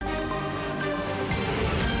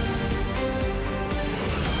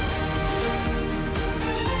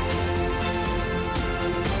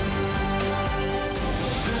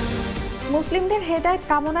মুসলিমদের হেদায়েত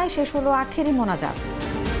কামনায় শেষ হলো আখেরি মোনাজাত।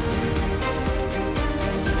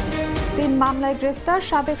 3 মামলায় গ্রেফতার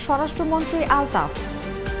সাবেক স্বরাষ্ট্রমন্ত্রী আলতাফ।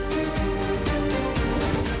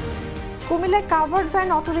 কুমিল্লায় কাভার্ড ভ্যান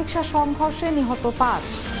অটোরিকশা সংঘর্ষে নিহত 5।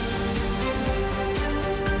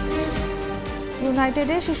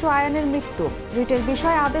 ইউনাইটেডে শিশু আয়ানের মৃত্যু, রিটের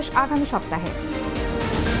বিষয়ে আদেশ আগামী সপ্তাহে।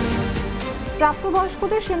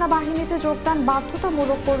 প্রাপ্তবয়স্কদের সেনাবাহিনীতে যোগদান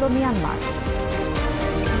বাধ্যতামূলক করল মিয়ানমার।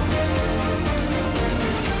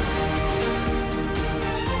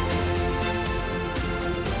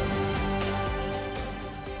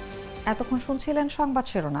 এতক্ষণ শুনছিলেন সংবাদ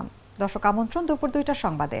শিরোনাম। দর্শক, আমন্ত্রণ দুপুর 2টার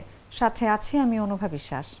সংবাদে। সাথে আছি আমি অনুভা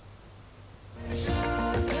বিশ্বাস।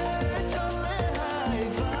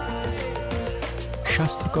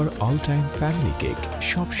 স্বাস্থ্যকর অল টাইম ফ্যামিলি কেক,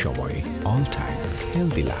 সব সময় অল টাইম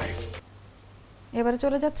হেলদি লাইফ। এবারে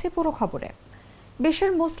চলে যাচ্ছি পুরো খবরে।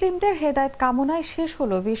 বিশ্বের মুসলিমদের হেদায়েত কামনায় শেষ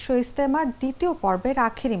হলো বিশ্ব ইজতেমার দ্বিতীয় পর্বের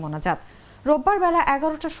আখেরি মোনাজাত। রোববার বেলা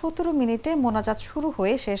 11টা17 মোনাজাত শুরু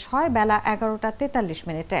হয়ে শেষ হয় বেলা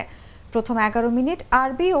 11টা43। প্রথম 11 মিনিট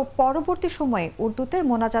আরবি ও পরবর্তী সময়ে উর্দুতে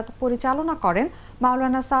মোনাজাত পরিচালনা করেন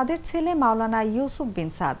মাওলানা সাদের ছেলে মাওলানা ইউসুফ বিন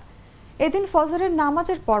সাদ। এদিন ফজরের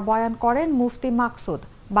নামাজের পর বয়ান করেন মুফতি মাকসুদ,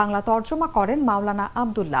 বাংলা তর্জমা করেন মাওলানা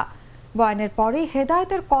আব্দুল্লাহ। বয়ানের পরেই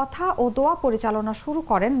হেদায়েতের কথা ও দোয়া পরিচালনা শুরু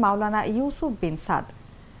করেন মাওলানা ইউসুফ বিন সাদ।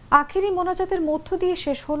 আখেরি মোনাজাতের মধ্য দিয়ে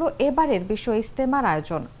শেষ হলো এবারের বিশ্ব ইজতেমার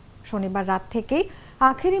আয়োজন। শনিবার রাত থেকেই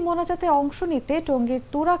আখেরি মোনাজাতে অংশ নিতে টঙ্গীর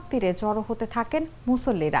তুরাগ তীরে জড়ো হতে থাকেন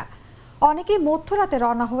মুসল্লিরা। অনেকেই মধ্যরাতে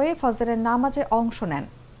রওনা হয়ে ফজরের নামাজে অংশ নেন।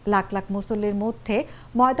 লাখ লাখ মুসল্লির মধ্যে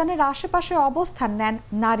ময়দানের আশেপাশে অবস্থান নেন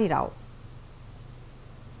নারীরাও।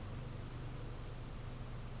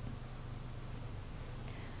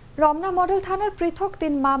 রমনা মডেল থানার পৃথক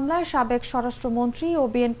 3 মামলায় সাবেক স্বরাষ্ট্রমন্ত্রী ও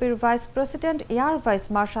বিএনপির vice president air vice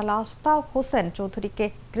marshal Aftab Hossain চৌধুরীকে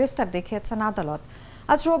গ্রেফতার দেখিয়েছেন আদালত।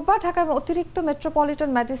 আজ রোববার ঢাকায় অতিরিক্ত মেট্রোপলিটন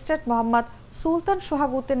ম্যাজিস্ট্রেট মোহাম্মদ সুলতান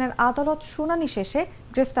সোহাগ উদ্দিনের আদালত শুনানি শেষে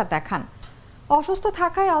গ্রেফতার দেখান। অসুস্থ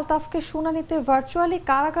থাকায় আলতাফকে শুনানিতে ভার্চুয়ালি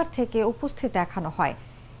কারাগার থেকে উপস্থিত দেখানো হয়।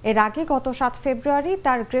 এর আগে গত 7 ফেব্রুয়ারি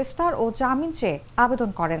তার গ্রেফতার ও জামিন চেয়ে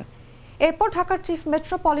আবেদন করেন। এরপর ঢাকার chief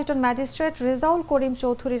metropolitan magistrate Rezaul Karim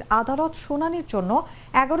চৌধুরীর আদালত শুনানির জন্য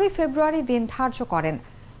 11 ফেব্রুয়ারি দিন ধার্য করেন।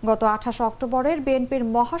 গত 28 অক্টোবরের বিএনপির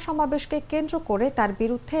মহাসমাবেশকে কেন্দ্র করে তার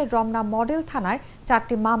বিরুদ্ধে রমনা মডেল থানায়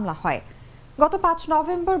 4টি মামলা হয়। গত 5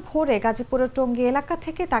 নভেম্বর ভোরে গাজীপুরের টঙ্গী এলাকা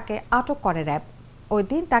থেকে তাকে আটক করে র্যাব। ওই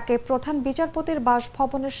দিন তাকে প্রধান বিচারপতির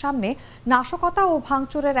বাসভবনের সামনে নাশকতা ও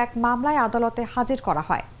ভাঙচুরের এক মামলায় আদালতে হাজির করা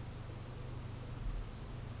হয়।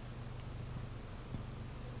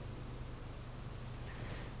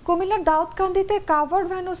 কুমিল্লার দাউদকান্দিতে কাভার্ড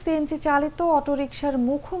ভ্যান ও সিএনজি চালিত অটোরিকশার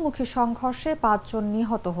মুখোমুখি সংঘর্ষে 5 জন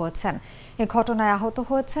নিহত হয়েছেন। এ ঘটনায় আহত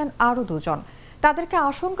হয়েছেন আরও 2 জন। তাদেরকে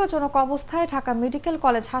আশঙ্কাজনক অবস্থায় ঢাকা মেডিকেল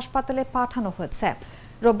কলেজ হাসপাতালে পাঠানো হয়েছে।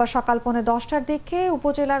 রোববার সকাল 10:45টার দিকে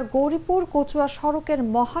উপজেলার গৌরীপুর কচুয়া সড়কের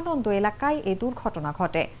মহানন্দ এলাকায় এই দুর্ঘটনা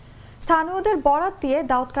ঘটে। স্থানীয়দের বরাত দিয়ে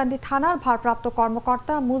দাউদকান্দি থানার ভারপ্রাপ্ত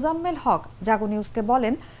কর্মকর্তা মুজাম্মেল হক জাগো নিউজকে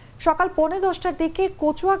বলেন, সকাল 10:45টার দিকে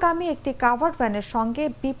কচুয়াগামী একটি কাভার্ড ভ্যানের সঙ্গে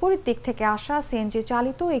বিপরীত দিক থেকে আসা সিএনজি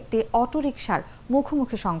চালিত একটি অটোরিকশার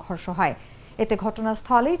মুখোমুখি সংঘর্ষ হয়। এতে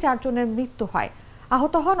ঘটনাস্থলেই 4 জনের মৃত্যু হয়।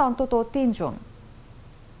 আহত হন অন্তত 3 জন।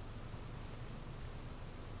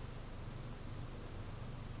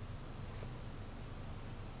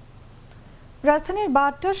 রাজধানীর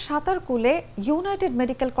বাড্ডার সাতারকুলে ইউনাইটেড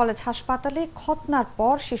মেডিকেল কলেজ হাসপাতালে খতনার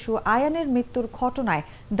পর শিশু আয়ানের মৃত্যুর ঘটনায়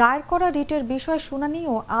দায়ের করা রিটের বিষয় শুনানি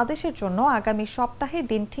ও আদেশের জন্য আগামী সপ্তাহে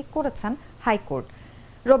দিন ঠিক করেছেন হাইকোর্ট।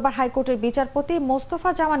 রোববার হাইকোর্টের বিচারপতি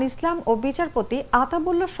মোস্তফা জামান ইসলাম ও বিচারপতি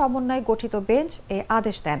আতাবুল্লাহ সমন্বয়ে গঠিত বেঞ্চ এ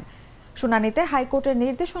আদেশ দেন। শুনানিতে হাইকোর্টের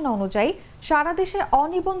নির্দেশনা অনুযায়ী সারা দেশে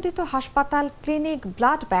অনিবন্ধিত হাসপাতাল, ক্লিনিক,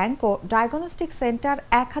 ব্লাড ব্যাংক ও ডায়াগনস্টিক সেন্টার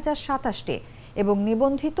 1027টি এবং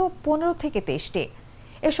নিবন্ধিত 15 থেকে 23টি।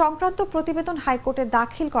 এ সংক্রান্ত প্রতিবেদন হাইকোর্টে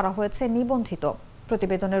দাখিল করা হয়েছে নিবন্ধিত।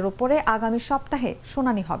 প্রতিবেদনের উপরে আগামী সপ্তাহে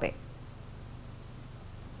শুনানি হবে।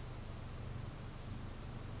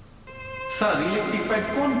 স্যার, ইলেকট্রিক পাইপ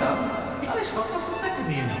কোনটা? আরে সস্তা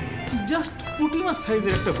নিয়ে নাও। জাস্ট পুঁটি মাছ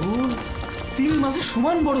সাইজের একটা ভুল 3 মাসে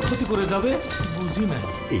সমান বড় ক্ষতি করে যাবে, বুঝি না।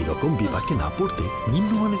 এইরকম বিপাকে না পড়তে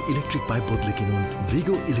নিম্নমানের ইলেকট্রিক পাইপ বদলে কিনুন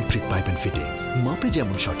ভিগো ইলেকট্রিক পাইপ এন্ড ফিটিংস। মাপে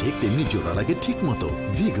যেমন সঠিক তেমনি জোড়া লাগে ঠিক মতো।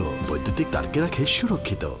 ভিগো, বৈদ্যুতিক তারকে রাখে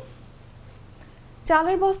সুরক্ষিত।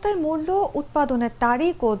 চালের বস্তায় মূল্য, উৎপাদনের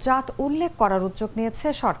তারিখ ও জাত উল্লেখ করার উদ্যোগ নিয়েছে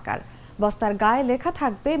সরকার। বস্তার গায়ে লেখা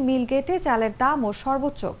থাকবে মিল গেটে চালের দাম ও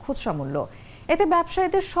সর্বোচ্চ খুচরা মূল্য। এতে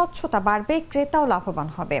ব্যবসায়ীদের স্বচ্ছতা বাড়বে, ক্রেতাও লাভবান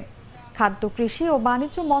হবে। খাদ্য, কৃষি ও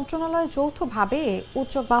বাণিজ্য মন্ত্রণালয় যৌথভাবে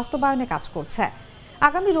উদ্যোগ বাস্তবায়নে কাজ করছে।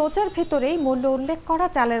 আগামী রোজার ভেতরেই মূল্য উল্লেখ করা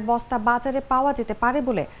চালের বস্তা বাজারে পাওয়া যেতে পারে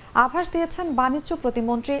বলে আভাস দিয়েছেন বাণিজ্য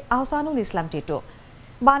প্রতিমন্ত্রী আহসানুল ইসলাম টিটু।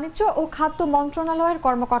 বাণিজ্য ও খাদ্য মন্ত্রণালয়ের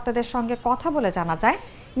কর্মকর্তাদের সঙ্গে কথা বলে জানা যায়,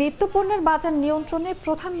 নিত্যপণ্যের বাজার নিয়ন্ত্রণে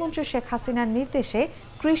প্রধানমন্ত্রী শেখ হাসিনার নির্দেশে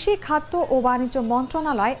কৃষি, খাদ্য ও বাণিজ্য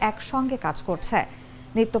মন্ত্রণালয় একসঙ্গে কাজ করছে।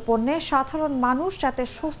 নিত্যপণ্যে সাধারণ মানুষ যাতে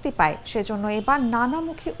স্বস্তি পায় সেজন্য এবার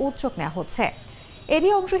নানামুখী উদ্যোগ নেওয়া হচ্ছে।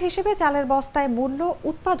 এরই অংশ হিসেবে চালের বস্তায় মূল্য,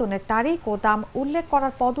 উৎপাদনের তারিখ ও দাম উল্লেখ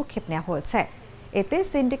করার পদক্ষেপ নেওয়া হয়েছে। এতে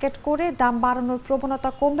সিন্ডিকেট করে দাম বাড়ানোর প্রবণতা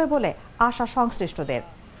কমবে বলে আশা সংশ্লিষ্টদের।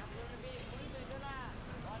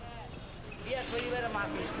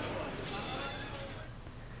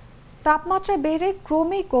 তাপমাত্রা বেড়ে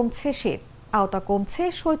ক্রমেই কমছে শীত, আওতা কমছে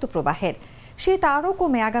শৈত্যপ্রবাহের। শীত আরও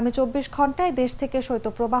কমে আগামী 24 ঘন্টায় দেশ থেকে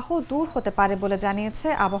শৈত্যপ্রবাহ দূর হতে পারে বলে জানিয়েছে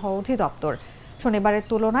আবহাওয়া অধিদপ্তর। শনিবারের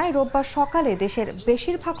তুলনায় রোববার সকালে দেশের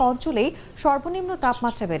বেশিরভাগ অঞ্চলেই সর্বনিম্ন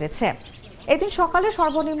তাপমাত্রা বেড়েছে। এদিন সকালে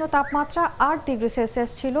সর্বনিম্ন তাপমাত্রা 8 ডিগ্রি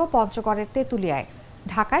সেলসিয়াস ছিল পঞ্চগড়ের তেঁতুলিয়ায়।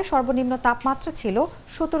 ঢাকায় সর্বনিম্ন তাপমাত্রা ছিল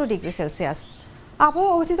 17 ডিগ্রি সেলসিয়াস।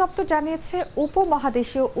 আবহাওয়া অধিদপ্তর জানিয়েছে,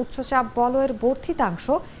 উপমহাদেশীয় উচ্চচাপ বলয়ের বর্ধিতাংশ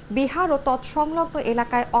বিহার ও তৎসংলগ্ন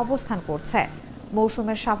এলাকায় অবস্থান করছে।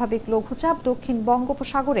 মৌসুমের স্বাভাবিক লঘুচাপ দক্ষিণ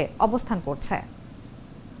বঙ্গোপসাগরে অবস্থান করছে।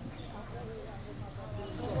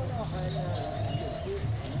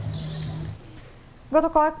 গত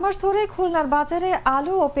কয়েক মাস ধরে খুলনার বাজারে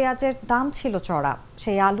আলু ও পেঁয়াজের দাম ছিল চড়া।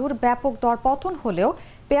 সেই আলুর ব্যাপক দরপতন হলেও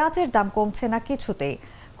পেঁয়াজের দাম কমছে না কিছুতেই।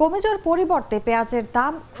 কমে যাওয়ার পরিবর্তে পেঁয়াজের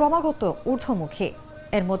দাম ক্রমাগত ঊর্ধ্বমুখী।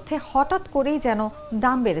 এর মধ্যে হঠাৎ করেই যেন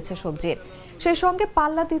দাম বেড়েছে সবজির, সেই সঙ্গে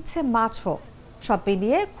পাল্লা দিচ্ছে মাছও। সব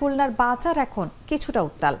মিলিয়ে খুলনার বাজার এখন কিছুটা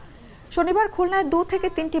উত্তাল। শনিবার খুলনায় 2 থেকে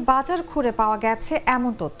 3টি বাজার ঘুরে পাওয়া গেছে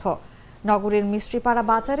এমন তথ্য। নগরীর মিস্ত্রিপাড়া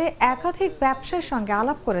বাজারে একাধিক ব্যবসায়ীর সঙ্গে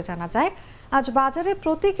আলাপ করে জানা যায়, আজ বাজারে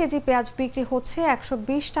প্রতি কেজি পেঁয়াজ বিক্রি হচ্ছে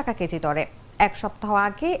 120 টাকা কেজি দরে। এক সপ্তাহ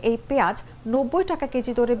আগে এই পেঁয়াজ 90 টাকা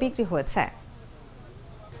কেজি দরে বিক্রি হয়েছে।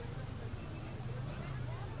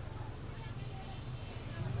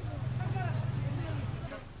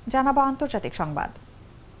 জানাবো আন্তর্জাতিক সংবাদ।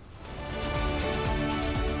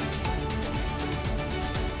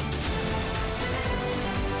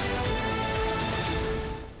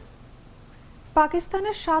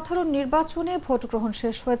 পাকিস্তানের সাধারণ নির্বাচনে ভোট গ্রহণ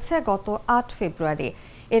শেষ হয়েছে গত 8 ফেব্রুয়ারি।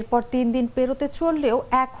 এরপর 3 দিন পেরোতে চললেও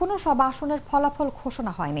এখনও সব আসনের ফলাফল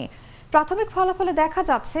ঘোষণা হয়নি। প্রাথমিক ফলাফলে দেখা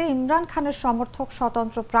যাচ্ছে, ইমরান খানের সমর্থক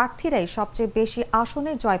স্বতন্ত্র প্রার্থীরাই সবচেয়ে বেশি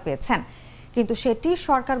আসনে জয় পেয়েছেন, কিন্তু সেটি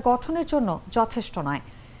সরকার গঠনের জন্য যথেষ্ট নয়।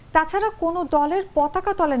 তাছাড়া কোনো দলের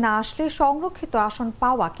পতাকা তলে না আসলে সংরক্ষিত আসন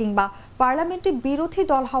পাওয়া কিংবা পার্লামেন্টে বিরোধী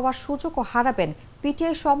দল হওয়ার সুযোগও হারাবেন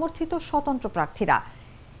পিটিআই সমর্থিত স্বতন্ত্র প্রার্থীরা।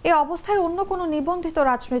 এ অবস্থায় অন্য কোনো নিবন্ধিত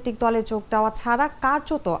রাজনৈতিক দলে যোগ দেওয়া ছাড়া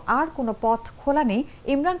কার্যত আর কোনো পথ খোলা নেই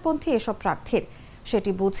ইমরানপন্থী এসব প্রার্থীর।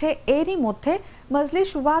 সেটি বুঝে এরই মধ্যে মজলিস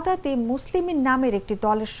ওয়াদাত-ই মুসলিমিন নামের একটি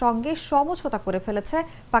দলের সঙ্গে সমঝোতা করে ফেলেছে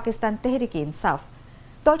পাকিস্তান তেহরিক ইনসাফ।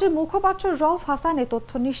 দলটির মুখপাত্র রউফ হাসান এ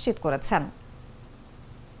তথ্য নিশ্চিত করেছেন।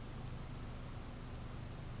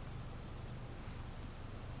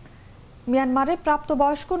 মিয়ানমারে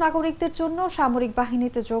প্রাপ্তবয়স্ক নাগরিকদের জন্য সামরিক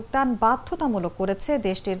বাহিনীতে যোগদান বাধ্যতামূলক করেছে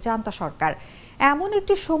দেশটির জান্তা সরকার। এমন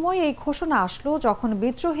একটি সময় এই ঘোষণা আসলো যখন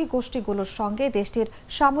বিদ্রোহী গোষ্ঠীগুলোর সঙ্গে দেশটির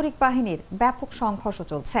সামরিক বাহিনীর ব্যাপক সংঘর্ষ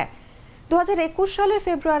চলছে। 2021 সালের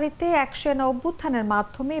ফেব্রুয়ারিতে এক সেনা অভ্যুত্থানের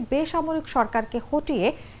মাধ্যমে বেসামরিক সরকারকে হটিয়ে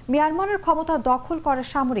মিয়ানমারের ক্ষমতা দখল করে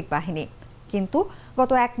সামরিক বাহিনী। কিন্তু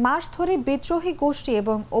গত 1 মাস ধরে বিদ্রোহী গোষ্ঠী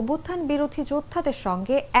এবং অভ্যুত্থান বিরোধী যোদ্ধাদের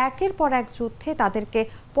সঙ্গে একের পর এক যুদ্ধে তাদেরকে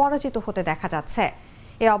পরাজিত হতে দেখা যাচ্ছে।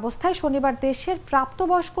 এ অবস্থায় শনিবার দেশের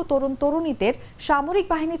প্রাপ্তবয়স্ক তরুণ তরুণীদের সামরিক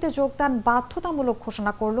বাহিনীতে যোগদান বাধ্যতামূলক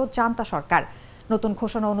ঘোষণা করল জান্তা সরকার। নতুন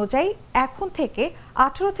ঘোষণা অনুযায়ী এখন থেকে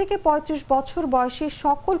 18 থেকে 35 বছর বয়সী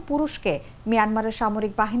সকল পুরুষকে মিয়ানমারের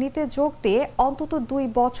সামরিক বাহিনীতে যোগ দিয়ে অন্তত 2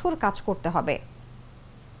 বছর কাজ করতে হবে।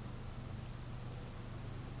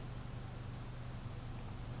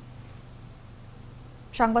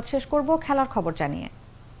 সংবাদ শেষ করব খেলার খবর জানিয়ে।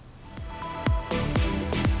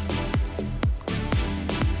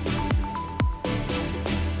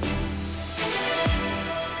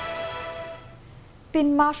 3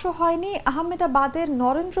 মাসও হয়নি আহমেদাবাদের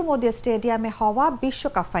নরেন্দ্র মোদী স্টেডিয়ামে হওয়া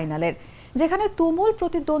বিশ্বকাপ ফাইনালের, যেখানে তুমুল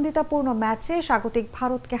প্রতিদ্বন্দ্বিতাপূর্ণ ম্যাচে স্বাগতিক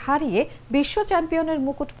ভারতকে হারিয়ে বিশ্ব চ্যাম্পিয়নের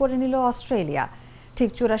মুকুট পরে নিল অস্ট্রেলিয়া। ঠিক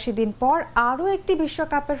 84 দিন পর আরও একটি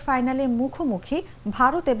বিশ্বকাপের ফাইনালে মুখোমুখি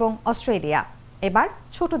ভারত এবং অস্ট্রেলিয়া। এবার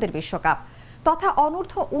ছোটদের বিশ্বকাপ তথা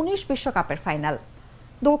অনূর্ধ্ব 19 বিশ্বকাপের ফাইনাল।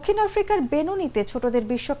 দক্ষিণ আফ্রিকার বেনুনিতে ছোটদের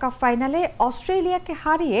বিশ্বকাপ ফাইনালে অস্ট্রেলিয়াকে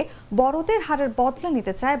হারিয়ে বড়দের হারের বদলা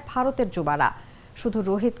নিতে চায় ভারতের যুবারা। শুধু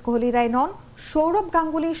রোহিত কোহলিরাই নন, সৌরভ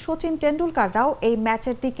গাঙ্গুলি, সচিন টেন্ডুলকাররাও এই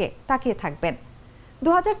ম্যাচের দিকে তাকিয়ে থাকবেন।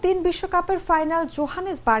 2003 বিশ্বকাপের ফাইনাল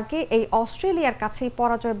জোহানেসবার্গে এই অস্ট্রেলিয়ার কাছেই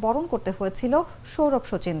পরাজয় বরণ করতে হয়েছিল সৌরভ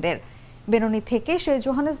সচিনদের। বেনোনি থেকে সেই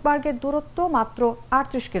জোহানেসবার্গের দূরত্ব মাত্র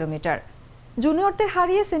 38 কিলোমিটার। জুনিয়রদের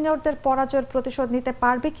হারিয়ে সিনিয়রদের পরাজয়ের প্রতিশোধ নিতে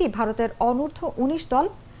পারবে কি ভারতের অনূর্ধ্ব 19 দল?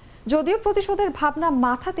 যদিও প্রতিশোধের ভাবনা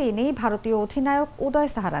মাথাতেই নেই ভারতীয় অধিনায়ক উদয়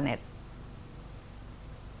সাহারানের।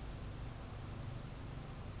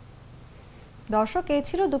 দর্শক, এই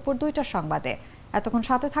ছিল দুপুর 2টার সংবাদে। এতক্ষণ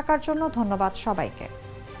সাথে থাকার জন্য ধন্যবাদ সবাইকে।